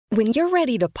When you're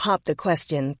ready to pop the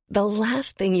question, the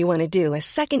last thing you want to do is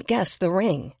second-guess the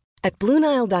ring. At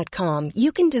BlueNile.com,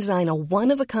 you can design a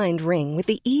one-of-a-kind ring with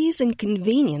the ease and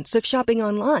convenience of shopping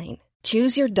online.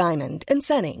 Choose your diamond and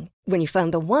setting. When you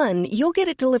find the one, you'll get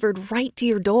it delivered right to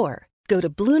your door. Go to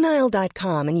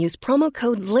BlueNile.com and use promo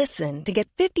code LISTEN to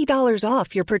get $50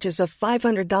 off your purchase of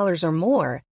 $500 or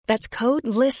more. That's code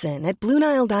LISTEN at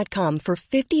BlueNile.com for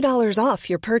 $50 off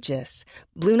your purchase.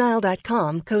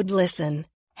 BlueNile.com, code LISTEN.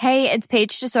 Hey, it's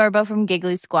Paige DeSorbo from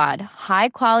Giggly Squad. High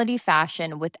quality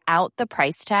fashion without the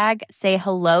price tag. Say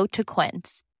hello to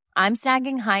Quince. I'm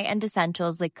snagging high-end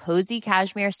essentials like cozy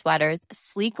cashmere sweaters,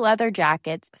 sleek leather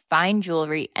jackets, fine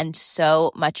jewelry, and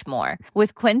so much more.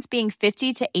 With Quince being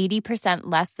 50 to 80%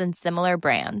 less than similar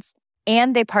brands.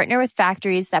 And they partner with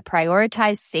factories that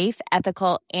prioritize safe,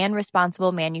 ethical, and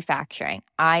responsible manufacturing.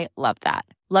 I love that.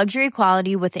 Luxury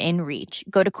quality within reach.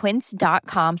 Go to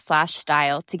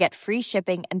quince.com/style to get free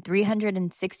shipping and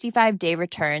 365-day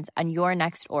returns on your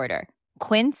next order.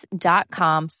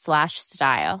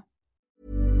 Quince.com/style.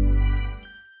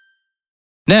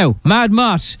 Now, Mad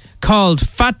Mott called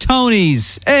Fat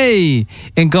Tony's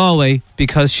in Galway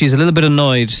because she's a little bit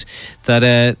annoyed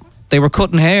that they were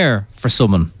cutting hair for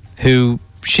someone who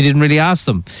she didn't really ask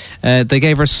them. They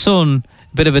gave her son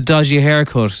a bit of a dodgy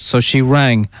haircut, so she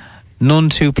rang None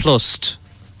Too Plussed.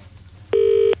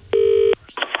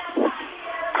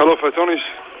 Hello, Fat Tony's.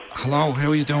 Hello,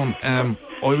 how are you doing? I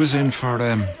was in for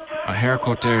a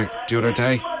haircut there the other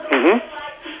day. Mm-hmm.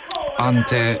 And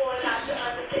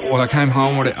I came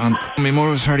home with it, and my mother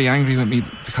was very angry with me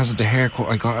because of the haircut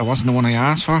I got. It wasn't the one I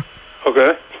asked for.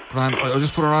 Okay. Grand, I'll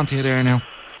just put her on to you there now.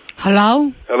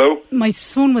 Hello? Hello? My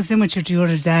son was in with you the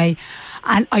other day,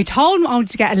 and I told him I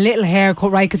wanted to get a little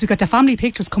haircut, right, because we've got the family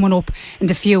pictures coming up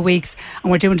in a few weeks,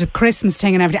 and we're doing the Christmas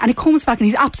thing and everything, and he comes back and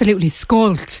he's absolutely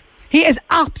skulled. He is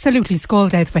absolutely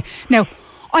skulled out of it. Now,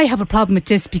 I have a problem with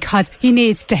this because he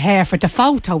needs the hair for the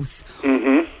photos.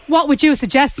 Mm-hmm. What would you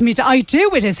suggest to me that I do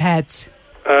with his head?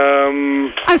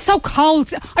 And it's so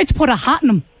cold, I had to put a hat on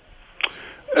him.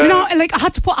 Do you know, like, I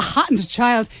had to put a hat on the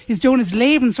child. He's doing his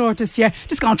leaving sort this year.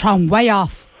 Just going to throw him way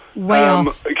off.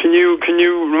 Off. Can you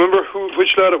remember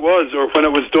which lad it was, or when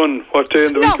it was done? What day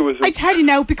in the week it was? I tell you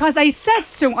now, because I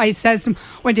says to him,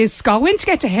 when they go in to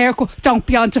get a haircut, don't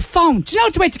be on the phone. Do you know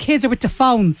the way the kids are with the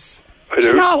phones? I do.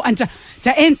 You know, and the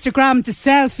Instagram, the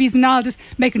selfies and all this,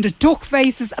 making the duck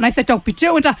faces. And I said, don't be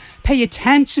doing that. Pay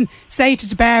attention. Say to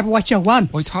the barber what you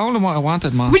want. I told him what I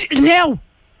wanted, man. No,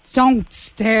 don't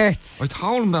start. I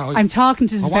told him that. I'm talking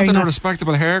to this I wanted a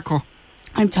respectable haircut.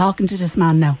 I'm talking to this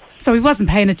man now. So he wasn't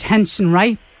paying attention,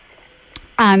 right?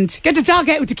 And get the dog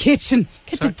out of the kitchen.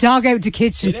 Get the dog out of the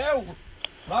kitchen. Get out.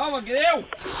 Mama, get out.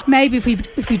 Maybe if we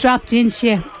dropped into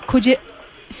you, could you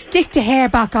stick the hair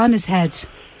back on his head?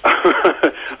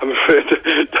 I'm afraid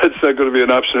that's not going to be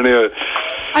an option anyway.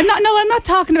 I'm not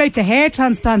talking about the hair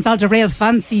transplants, all the real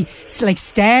fancy, like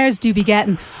stairs do be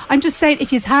getting. I'm just saying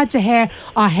if you've had the hair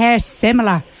or hair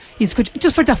similar, you could,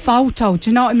 just for the photo, do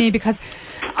you know what I mean? Because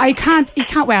you can't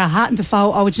wear a hat in the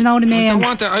photo, do you know what I mean?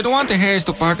 I don't want the hair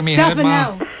stuck back in my head, man.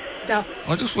 Now. Stop.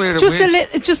 I'll just wear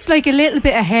it. Just like a little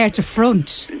bit of hair to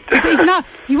front.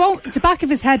 He won't. The back of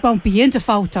his head won't be in the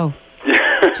photo. Do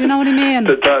you know what I mean?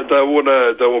 That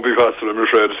won't be possible, I'm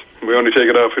afraid. We only take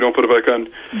it off, we don't put it back on.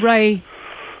 Right.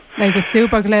 Like with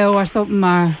super glue or something,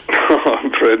 or...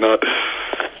 I'm afraid not.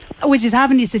 Would you have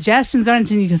any suggestions or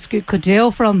anything you could do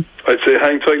from? I'd say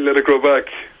hang tight and let it grow back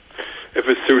if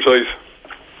it's too tight.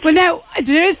 Well, now,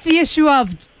 there is the issue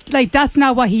of, like, that's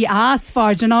not what he asked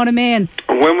for, do you know what I mean?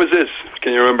 And when was this?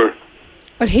 Can you remember?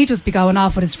 Well, he'd just be going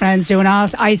off with his friends doing all...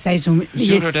 I say to him... It was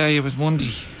the other day, it was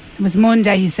Monday. It was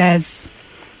Monday, he says.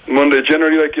 Monday.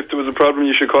 Generally, like, if there was a problem,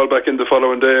 you should call back in the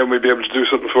following day and we'd be able to do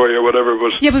something for you or whatever.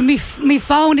 But yeah, but me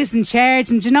phone isn't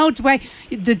charged, and do you know the way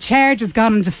the charge has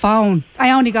gone on the phone? I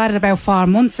only got it about 4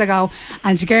 months ago,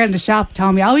 and the girl in the shop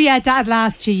told me, oh yeah, that'd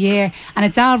last you a year, and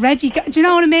it's already... Do you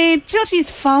know what I mean? Do you know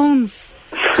these phones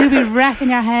do be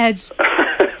wrecking your head?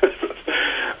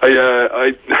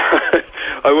 I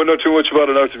wouldn't know too much about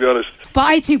it now, to be honest. But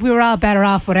I think we were all better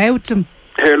off without them.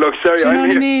 Here, look, sorry. Do you know what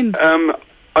I mean?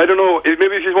 I don't know.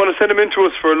 Maybe if you want to send them in to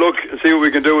us for a look and see what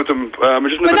we can do with them.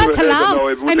 Just but not to laugh.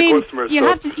 I mean, you'll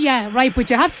have to. Yeah, right. But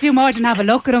you have to do more than have a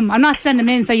look at them. I'm not sending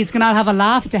them in so you can all have a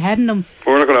laugh at the head in them.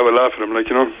 We're not going to have a laugh at them, like,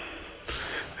 you know.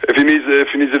 If he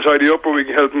needs to tidy up or we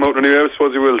can help him out anyway, I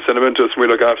suppose he will. Send him in to us and we'll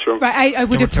look after him. Right, I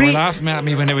would They appreciate... were laughing at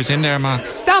me when I was in there, Matt.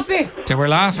 Stop it! They were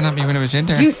laughing at me when I was in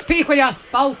there. You speak when you're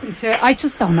spoken to. I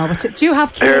just don't know what to... Do you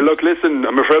have kids? Here, look, listen,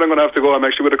 I'm afraid I'm going to have to go. I'm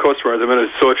actually with a customer at the minute.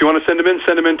 So if you want to send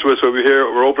him in to us. We'll be here.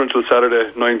 We're open until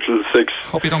Saturday, 9 till 6.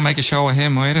 Hope you don't make a show of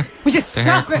him either. Would you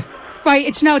stop haircut. it?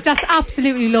 Right, that's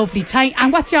absolutely lovely.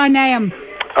 And what's your name?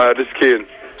 This is Cian.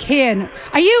 Cian.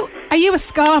 Are you a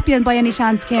scorpion by any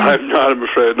chance, Cian? I'm not, I'm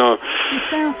afraid, no.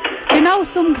 Do you know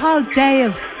someone called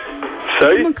Dave?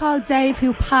 Sorry? Someone called Dave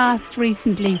who passed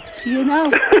recently. Do you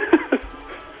know?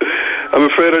 I'm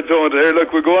afraid I don't. Here,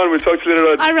 look, we'll go on. We'll talk to you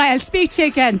later on. All right, I'll speak to you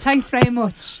again. Thanks very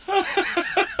much.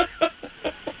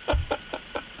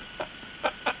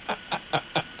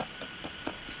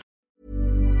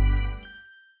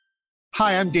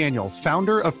 Hi, I'm Daniel,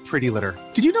 founder of Pretty Litter.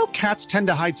 Did you know cats tend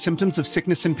to hide symptoms of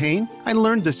sickness and pain? I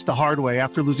learned this the hard way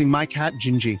after losing my cat,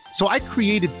 Gingy. So I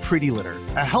created Pretty Litter,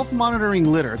 a health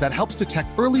monitoring litter that helps detect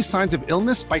early signs of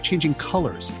illness by changing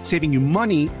colors, saving you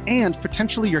money and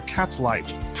potentially your cat's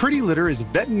life. Pretty Litter is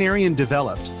veterinarian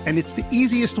developed, and it's the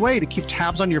easiest way to keep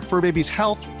tabs on your fur baby's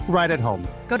health right at home.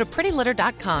 Go to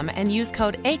prettylitter.com and use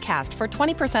code ACAST for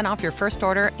 20% off your first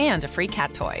order and a free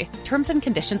cat toy. Terms and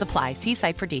conditions apply. See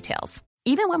site for details.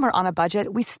 Even when we're on a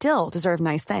budget, we still deserve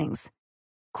nice things.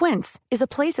 Quince is a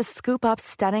place to scoop up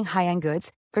stunning high-end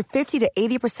goods for 50 to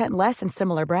 80% less than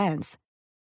similar brands.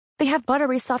 They have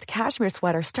buttery soft cashmere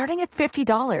sweaters starting at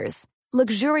 $50,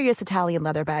 luxurious Italian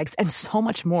leather bags, and so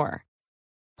much more.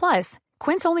 Plus,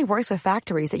 Quince only works with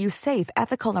factories that use safe,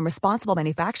 ethical, and responsible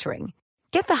manufacturing.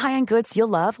 Get the high-end goods you'll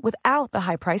love without the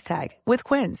high price tag with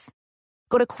Quince.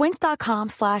 Go to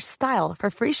quince.com/style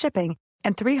for free shipping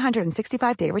and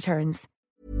 365-day returns.